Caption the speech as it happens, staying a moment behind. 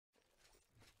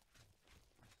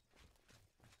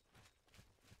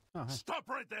Oh, hey. Stop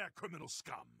right there, criminal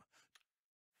scum!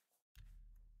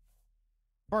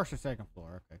 First or second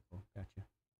floor. Okay, cool. Gotcha.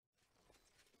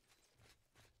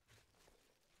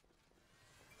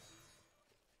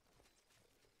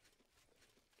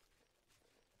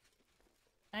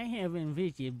 I have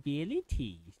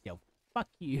invisibility, so fuck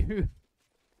you.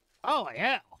 Oh,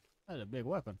 hell! That's a big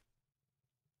weapon.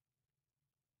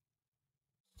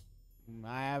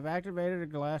 I have activated a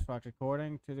glass box.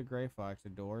 According to the Gray Fox, the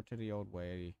door to the old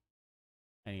way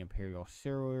and the Imperial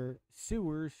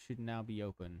sewers should now be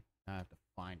open. I have to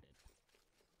find it.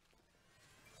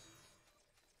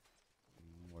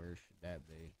 Where should that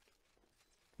be?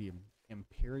 The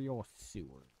Imperial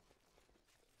sewer.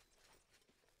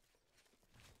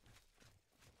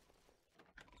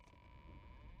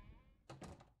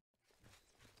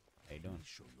 How you doing? Please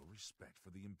show your respect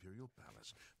for the Imperial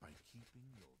Palace by keeping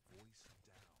your voice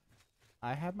down.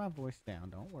 I have my voice down,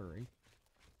 don't worry.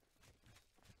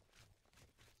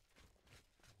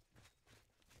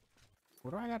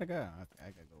 Where do I gotta go? Okay,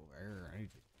 I gotta go over here. I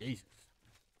need to, Jesus.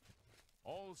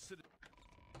 All citizens.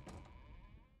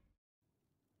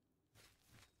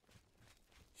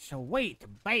 Sweet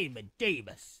baby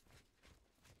Davis.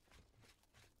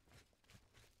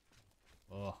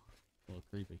 Oh, a little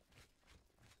creepy.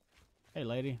 Hey,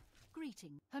 lady.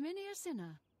 Greeting. Herminia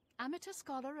Sinner, amateur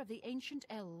scholar of the ancient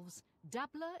elves,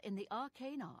 dabbler in the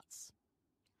arcane arts.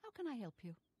 How can I help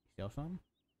you? Sell something?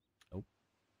 Nope.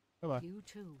 Bye-bye. You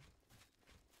too.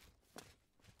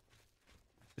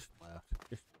 Just left.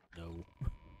 Just no.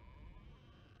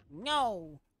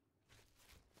 No!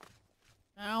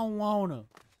 I don't wanna.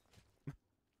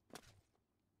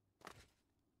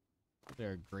 Is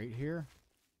there a grate here?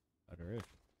 Oh, there is.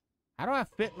 How do I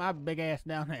fit my big ass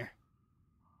down there?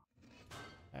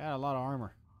 I got a lot of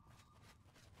armor.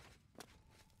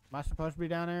 Am I supposed to be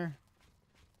down there?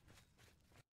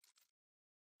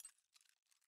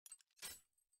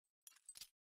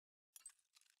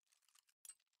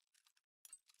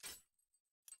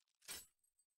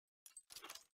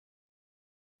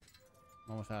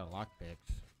 I'm almost out of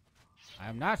lockpicks. I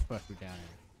am not supposed to be down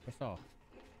here. Piss off.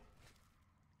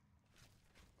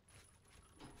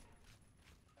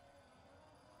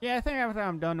 Yeah, I think after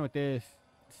I'm done with this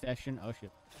session, oh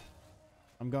shit,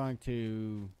 I'm going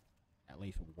to at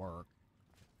least work,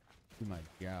 do my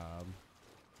job,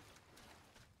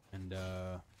 and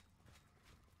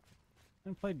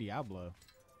play Diablo,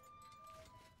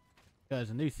 because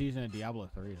a new season of Diablo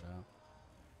 3 is out.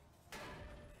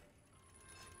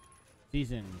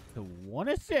 Season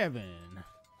 27.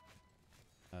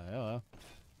 Hello.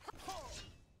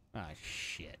 Ah,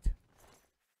 shit.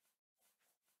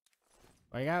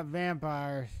 I got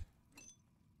vampires.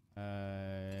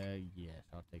 Yes,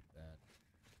 I'll take that.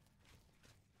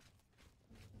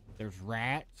 There's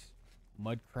rats,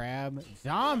 mud crab,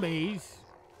 zombies,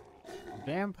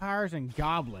 vampires, and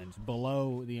goblins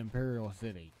below the Imperial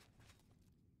City.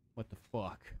 What the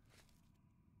fuck?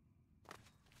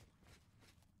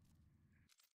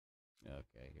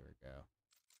 Okay, here we go.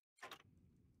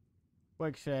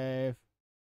 Quick save.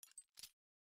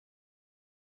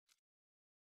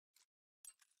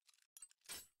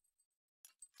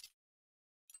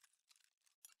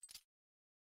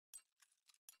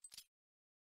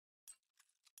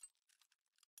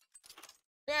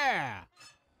 Yeah!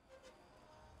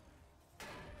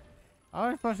 I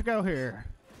was supposed to go here.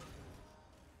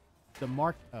 The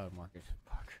Marcus.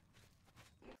 Fuck.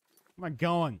 Where am I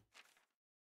going?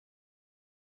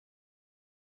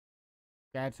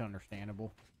 That's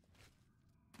understandable.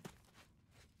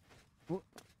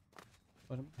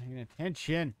 Wasn't paying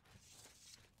attention.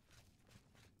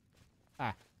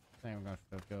 Ah, I think I'm gonna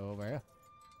go over here.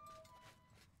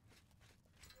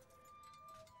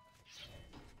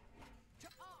 To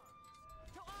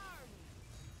arms! To arms!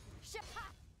 Shapa!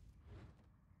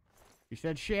 You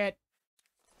said shit.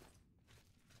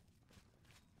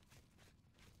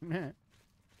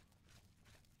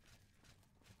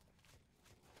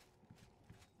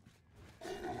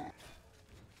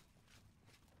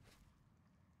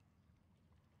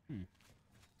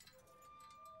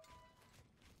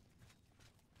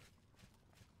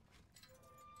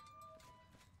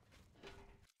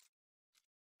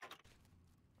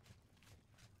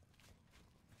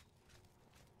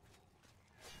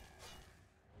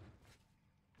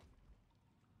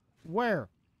 Where?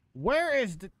 Where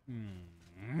is the...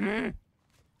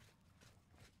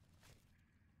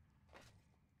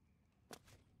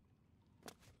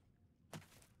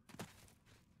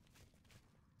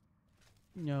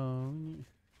 No.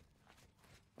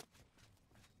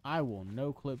 I will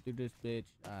no clip through this bitch.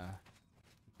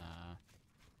 Nah.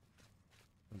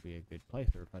 Would be a good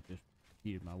playthrough if I just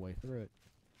cheated my way through it.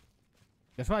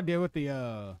 That's what I did with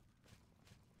the,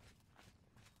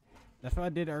 that's what I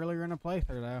did earlier in the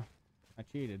playthrough, though. I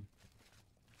cheated.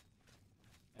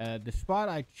 The spot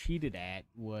I cheated at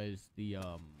was the,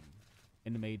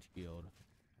 in the Mage Guild.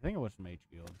 I think it was the Mage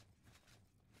Guild.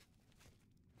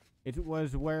 It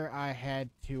was where I had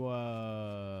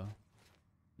to,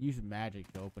 use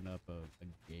magic to open up a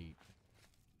gate.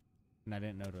 And I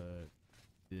didn't know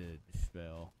the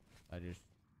spell. I just,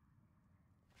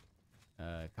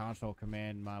 console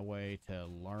command my way to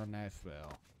learn that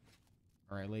spell.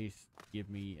 Or at least give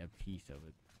me a piece of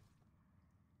it.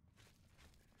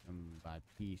 By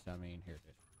piece, I mean, here it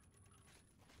is.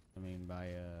 I mean, by,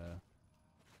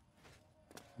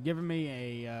 giving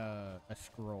me a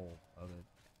scroll of it.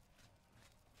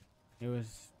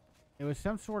 It was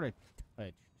some sort of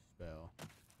touch spell.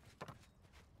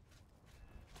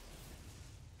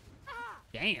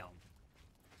 Damn.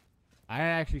 I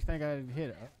actually think I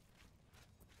hit it.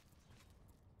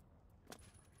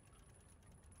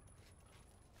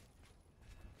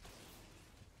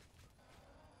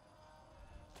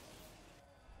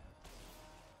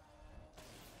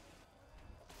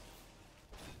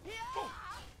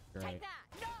 Great. Take that!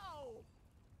 No!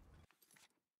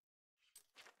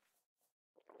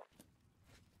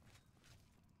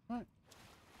 What?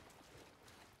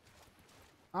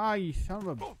 Ah, you son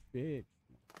of a bitch.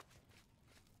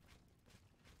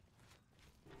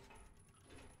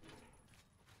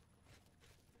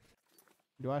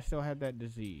 Do I still have that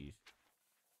disease?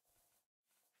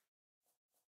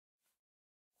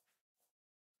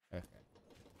 Okay.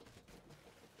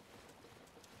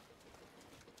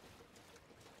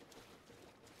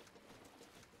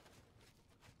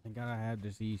 Thank God I have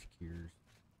disease cures.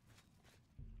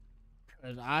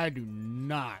 Because I do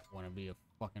not want to be a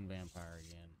fucking vampire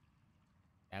again.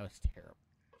 That was terrible.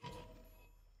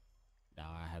 Now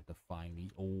I have to find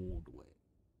the old way.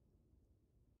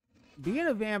 Being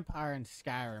a vampire in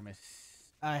Skyrim is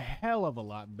a hell of a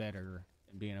lot better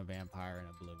than being a vampire in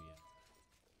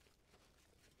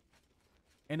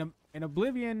Oblivion. In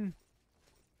Oblivion,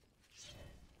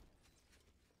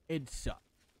 it sucks.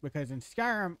 Because in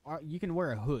Skyrim, you can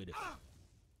wear a hood.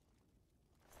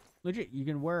 Legit, you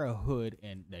can wear a hood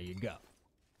and there you go.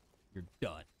 You're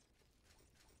done.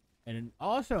 And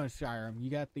also in Skyrim,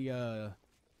 you got the,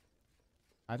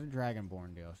 not the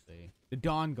Dragonborn DLC. The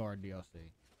Dawnguard DLC.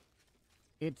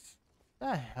 It's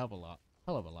a hell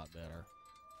of a lot better.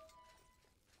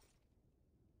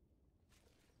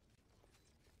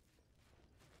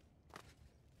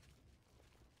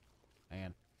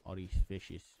 Man, all these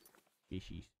fishies.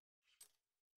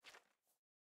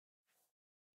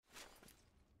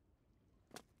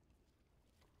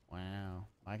 Wow,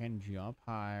 I can jump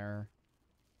higher.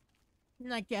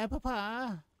 Like that,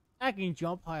 Papa. I can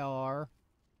jump higher.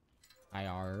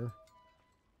 Higher.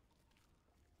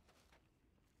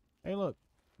 Hey, look,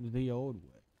 the old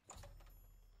way.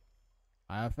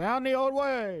 I found the old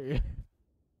way.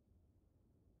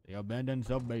 The abandoned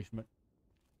sub-basement.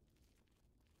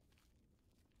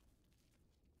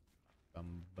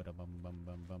 Bum ba da bum bum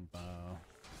bum bum ba.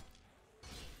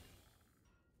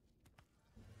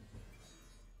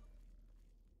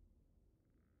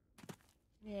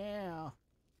 Yeah.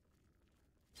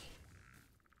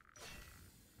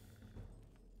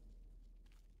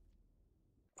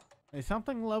 Is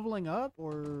something leveling up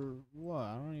or what?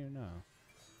 I don't even know.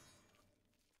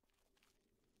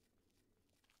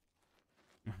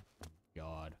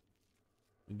 God.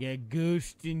 We get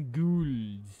ghosts and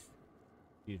ghouls.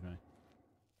 Excuse me.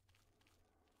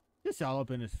 Just all up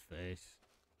in his face.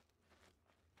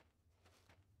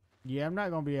 Yeah, I'm not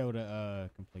gonna be able to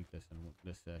complete this in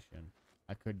this session.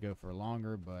 I could go for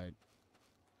longer, but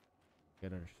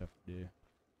got other stuff to do.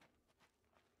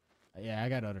 Yeah, I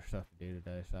got other stuff to do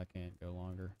today, so I can't go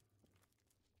longer.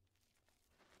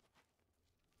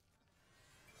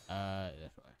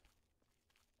 This way.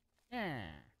 Yeah.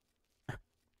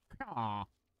 Aw.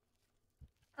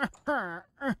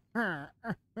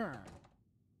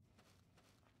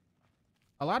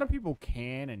 A lot of people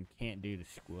can and can't do the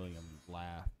squilliam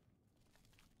laugh.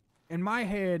 In my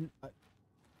head,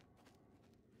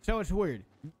 so it's weird.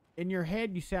 In your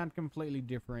head, you sound completely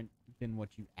different than what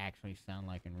you actually sound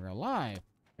like in real life.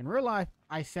 In real life,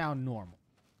 I sound normal.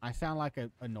 I sound like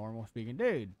a normal speaking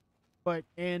dude. But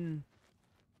in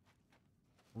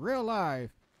real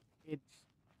life, it's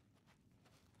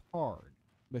hard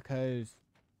because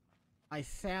I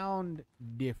sound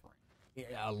different.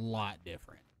 A lot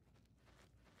different.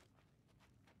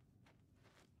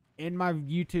 In my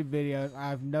YouTube videos,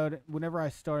 I've noticed, whenever I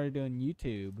started doing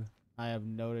YouTube, I have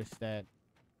noticed that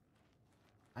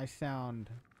I sound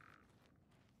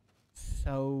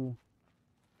so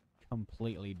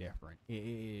completely different.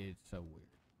 It's so weird.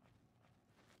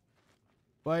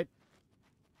 But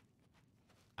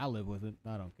I live with it.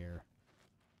 I don't care.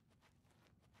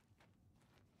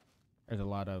 There's a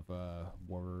lot of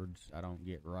words I don't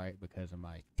get right because of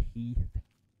my teeth.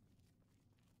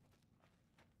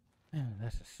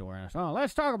 That's a sore ass. Oh,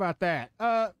 let's talk about that.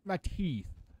 My teeth.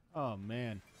 Oh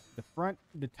man,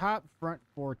 the top front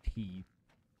 4 teeth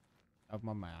of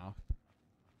my mouth.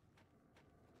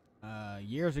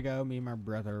 Years ago, me and my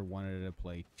brother wanted to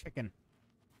play chicken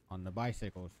on the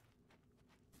bicycles.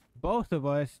 Both of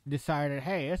us decided,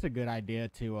 hey, it's a good idea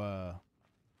to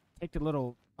take the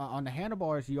little on the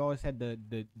handlebars. You always had the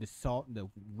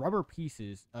rubber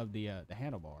pieces of the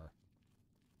handlebar,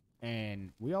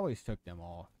 and we always took them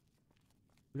off.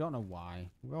 We don't know why.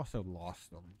 We also lost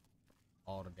them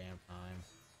all the damn time.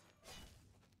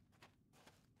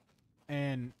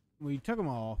 And we took them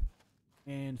off.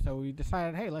 And so we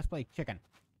decided, hey, let's play chicken.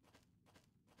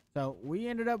 So we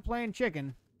ended up playing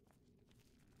chicken.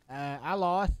 I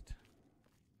lost.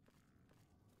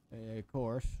 Of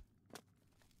course.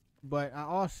 But I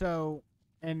also,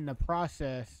 in the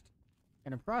process,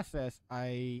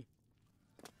 I,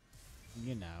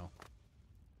 you know,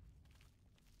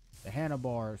 the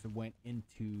handlebars went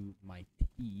into my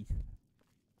teeth.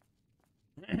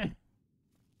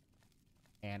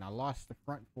 And I lost the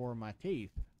front 4 of my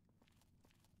teeth.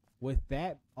 With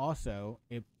that, also,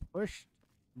 it pushed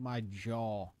my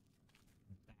jaw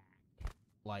back.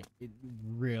 Like, it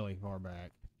really far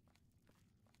back.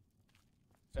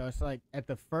 So it's like at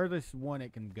the furthest one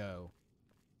it can go.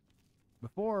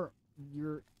 Before,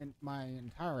 my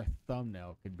entire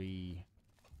thumbnail could be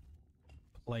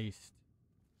placed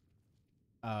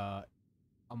on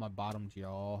my bottom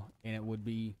jaw, and it would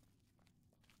be,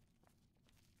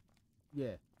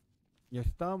 yeah, your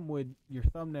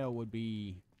thumbnail would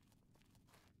be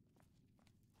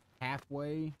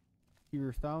halfway to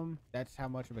your thumb. That's how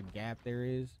much of a gap there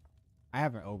is. I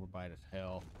have an overbite as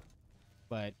hell,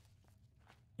 but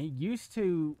it used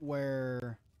to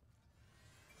where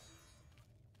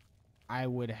I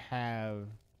would have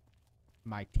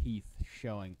my teeth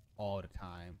showing all the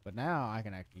time, but now I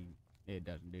can actually, it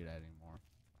doesn't do that anymore.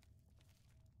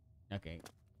 Okay,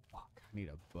 fuck, I need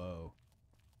a bow.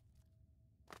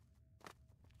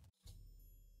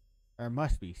 There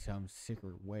must be some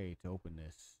secret way to open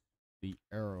this. The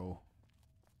arrow.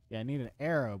 Yeah, I need an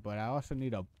arrow, but I also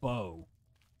need a bow.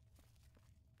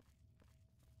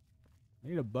 I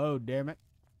need a bow, damn it.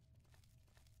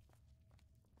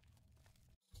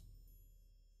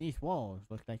 These walls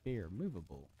look like they are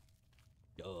movable.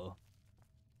 Duh.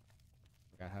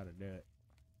 Forgot how to do it.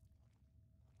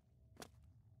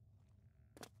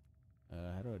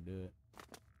 How do I do it?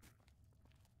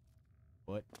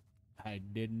 What? I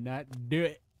did not do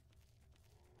it.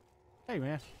 Hey,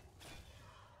 man.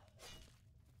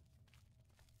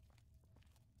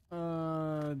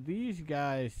 These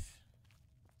guys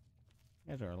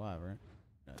are alive, right?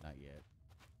 No, not yet.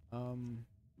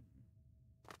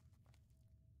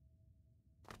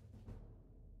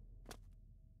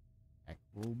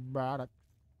 Acrobatic.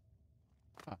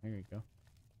 Oh, here you go.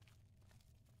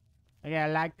 I got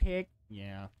a lock pick.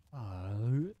 Yeah.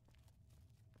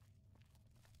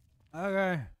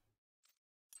 Okay.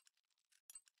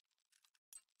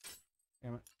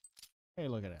 Damn it. Hey,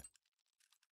 look at that.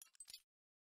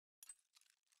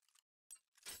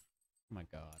 Oh my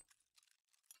god.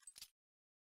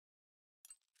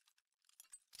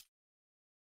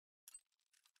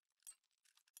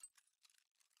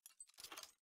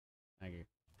 Thank you.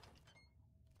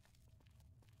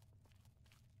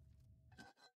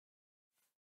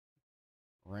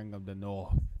 Ring of the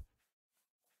North.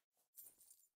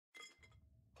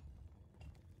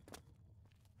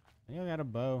 You got a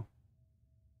bow.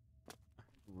 I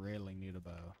really need a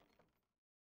bow.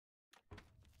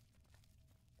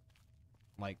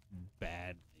 Like,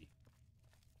 badly.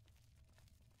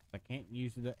 I can't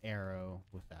use the arrow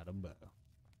without a bow.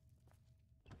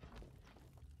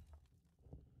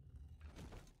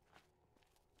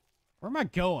 Where am I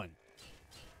going?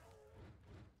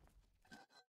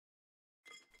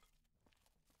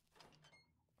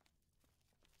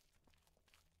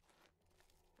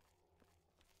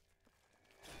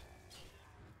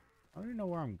 I don't even know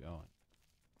where I'm going.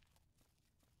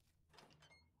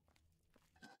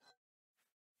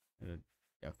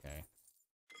 Okay.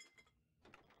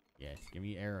 Yes, give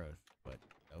me arrows, but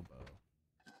no bow.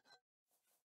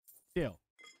 Still,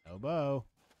 no bow.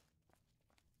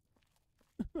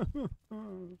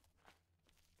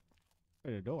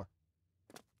 Where's a door?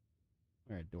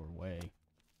 Where's a doorway?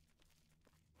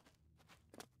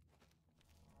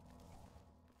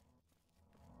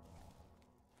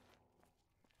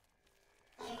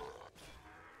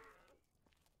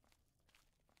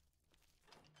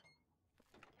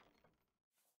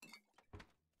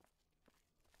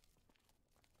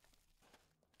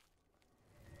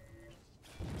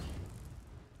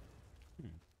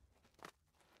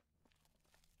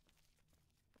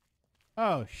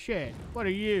 Oh, shit. What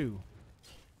are you?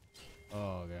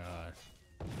 Oh, God.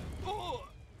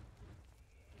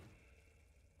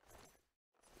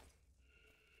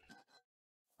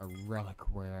 A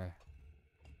reliquary.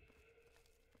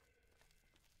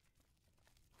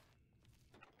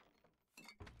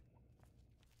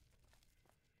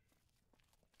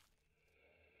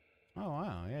 Oh,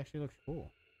 wow. He actually looks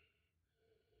cool.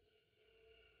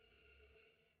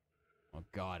 Oh,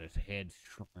 God. His head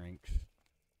shrinks.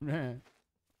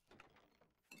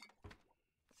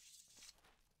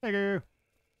 Thank you.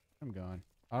 I'm gone.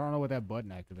 I don't know what that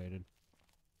button activated.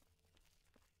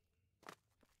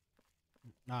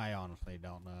 I honestly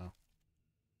don't know.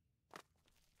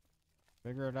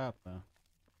 Figure it out, though.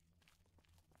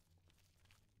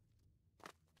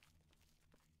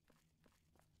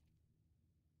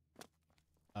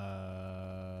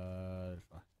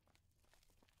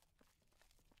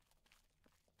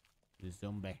 The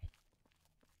zombie.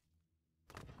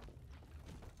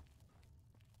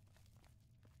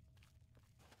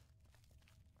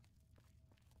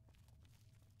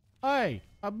 Hey,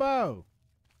 a bow.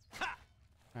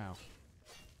 Ow.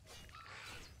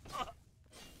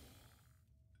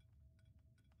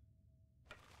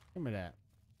 Give me that.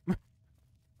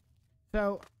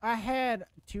 So, I had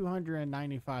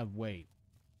 295 weight.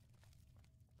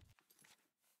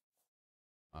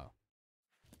 Oh.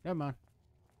 Never mind.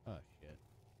 Oh, shit.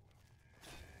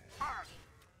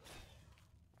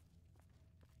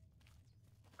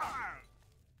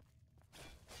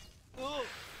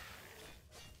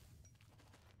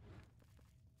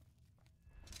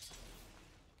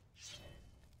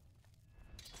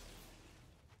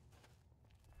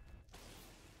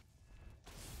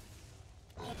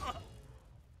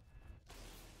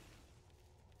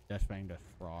 That thing does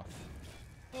frost.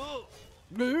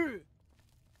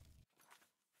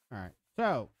 Alright,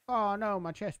 so, oh no,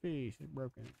 my chest piece is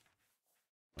broken.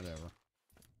 Whatever.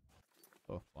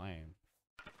 Oh, flame.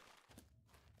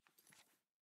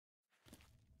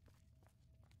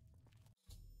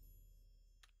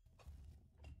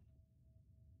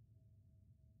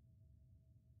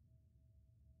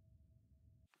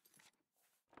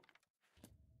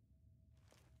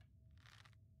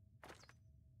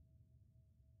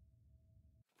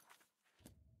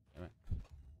 Damn it.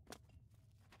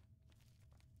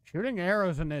 Shooting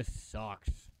arrows in this sucks.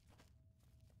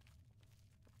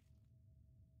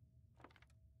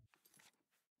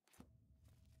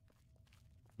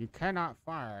 You cannot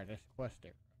fire this quest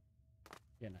arrow.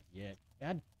 Yeah, not yet.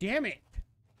 God damn it!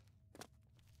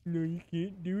 No, you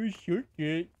can't do a shortcut.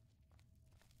 To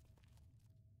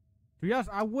be honest,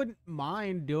 I wouldn't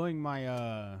mind doing my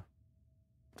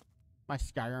my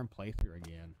Skyrim playthrough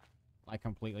again. Like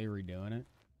completely redoing it.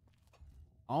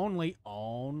 Only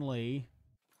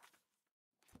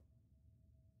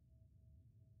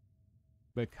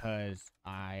because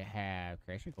I have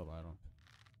creation club items.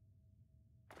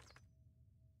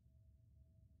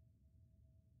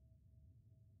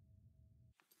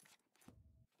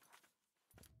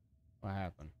 What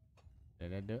happened?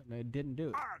 Did I do it? No, it didn't do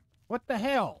it. What the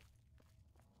hell?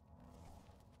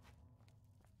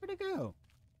 Where'd it go?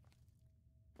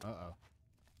 Uh-oh.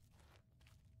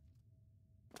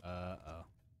 Uh-oh.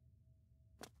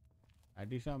 I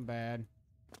do something bad.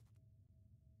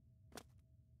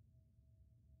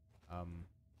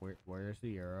 Where's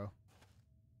the arrow?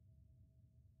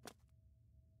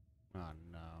 Oh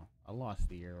no. I lost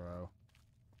the arrow.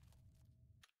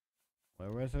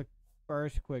 Where was the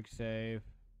first quick save?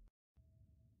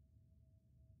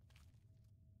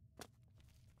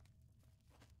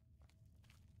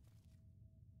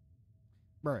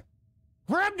 Bruh.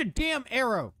 Grab the damn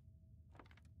arrow!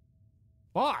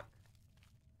 Fuck!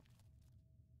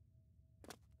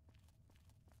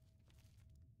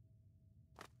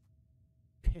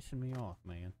 Pissing me off,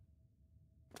 man.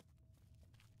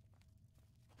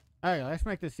 Alright, let's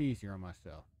make this easier on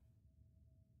myself.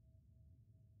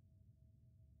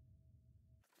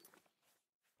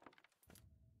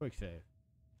 Quick save.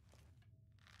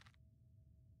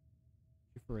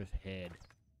 For his head.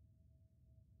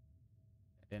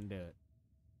 That didn't do it.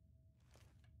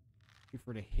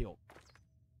 For the hilt.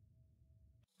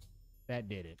 That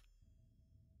did it.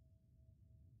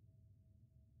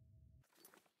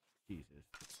 Jesus.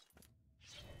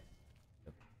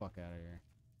 Get the fuck out of here.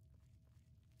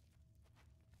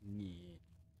 Yeah.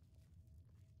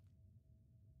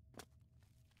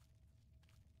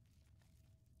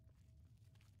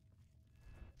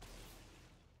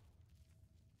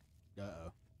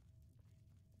 Uh-oh.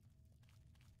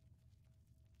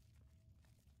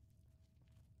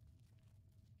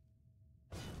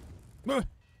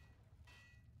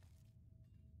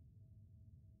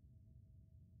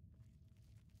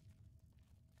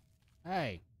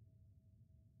 Hey.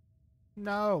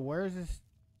 No, where's this?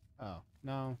 Oh,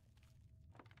 no.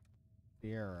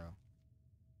 The arrow.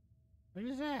 Look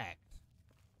at his axe.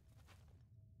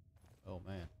 Oh,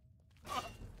 man.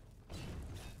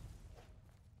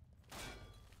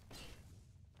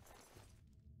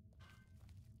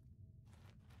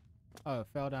 Oh, it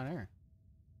fell down there.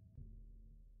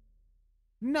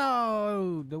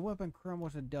 No! The weapon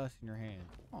crumbles to dust in your hand.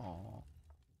 Aww.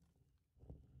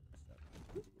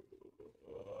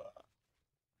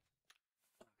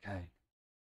 Okay.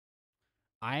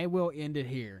 I will end it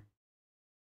here.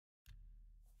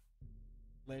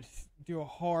 Let's do a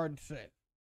hard set.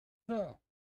 So,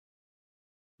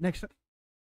 next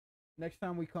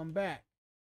time we come back,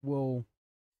 we'll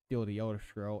steal the Elder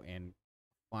Scroll and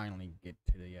finally get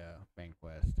to the main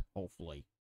quest, hopefully.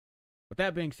 With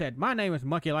that being said, my name is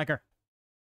Monkey Liker.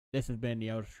 This has been the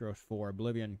Elder Scrolls 4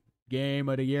 Oblivion Game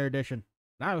of the Year Edition.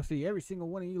 And I will see every single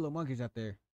one of you little monkeys out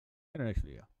there in the next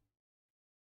video.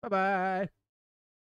 Bye-bye.